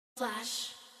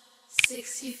Flash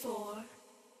 64.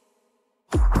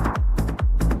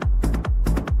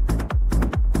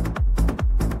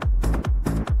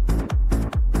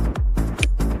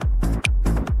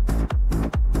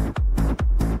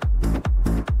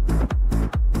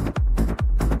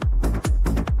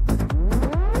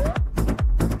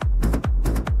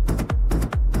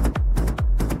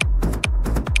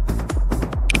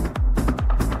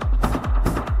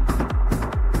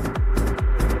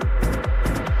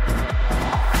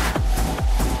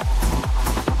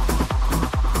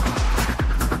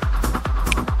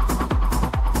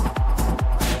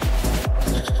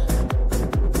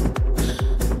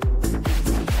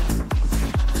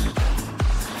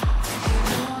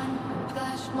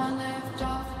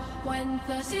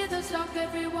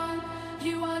 Everyone,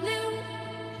 you are new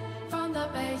from the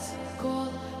base.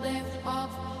 Call, lift off.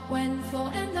 When full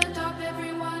in the top,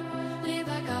 everyone, leave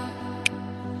like a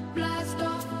blast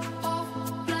off,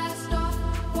 blast off.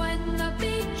 When the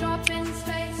beat drop in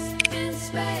space,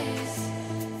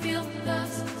 feel the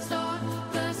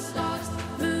stars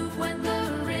move when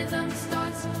the rhythm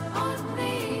starts on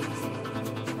me.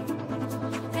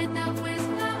 And now is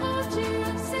the orgy,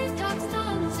 say talks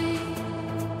Nancy.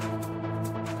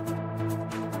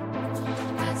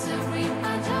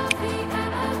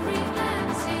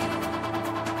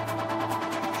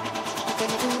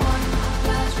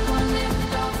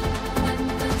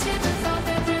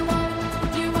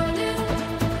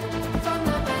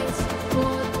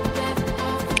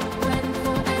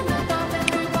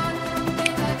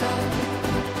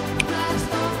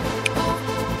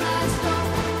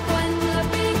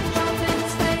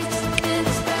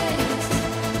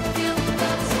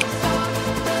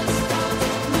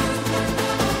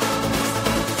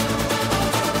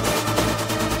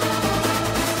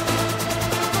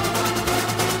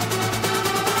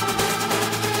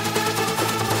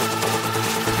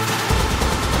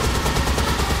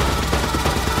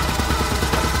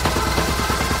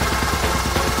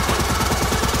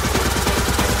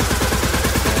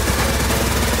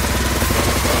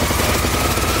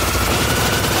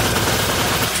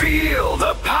 Feel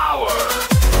the power!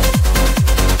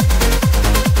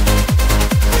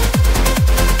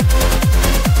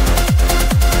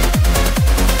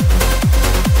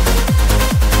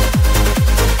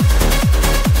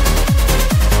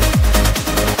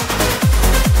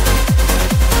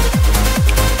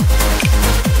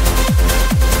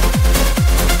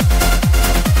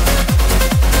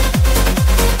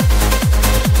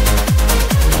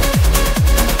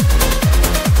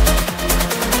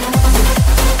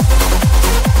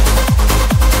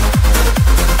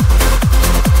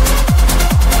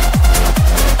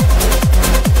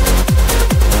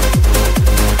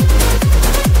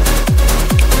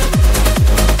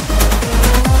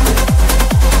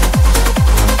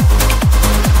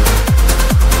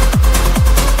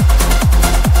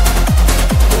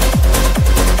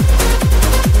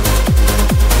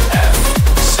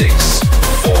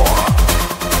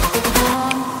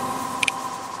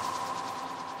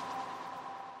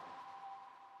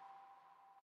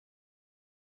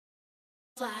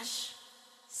 Flash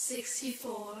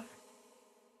 64.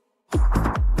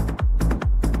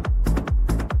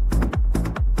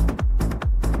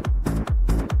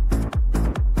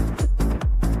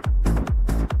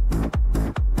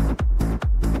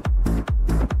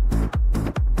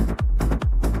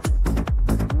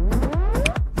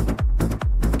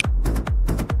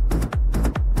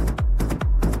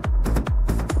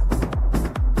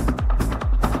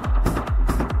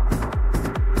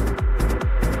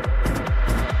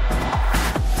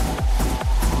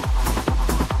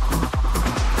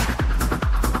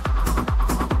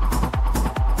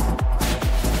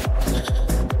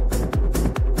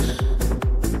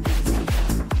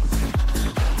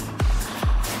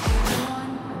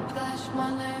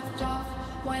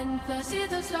 See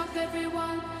the stock,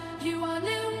 everyone, you are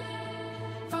new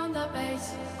from the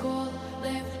base. Call,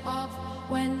 lift off.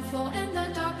 When full in the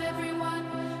top, everyone,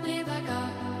 leave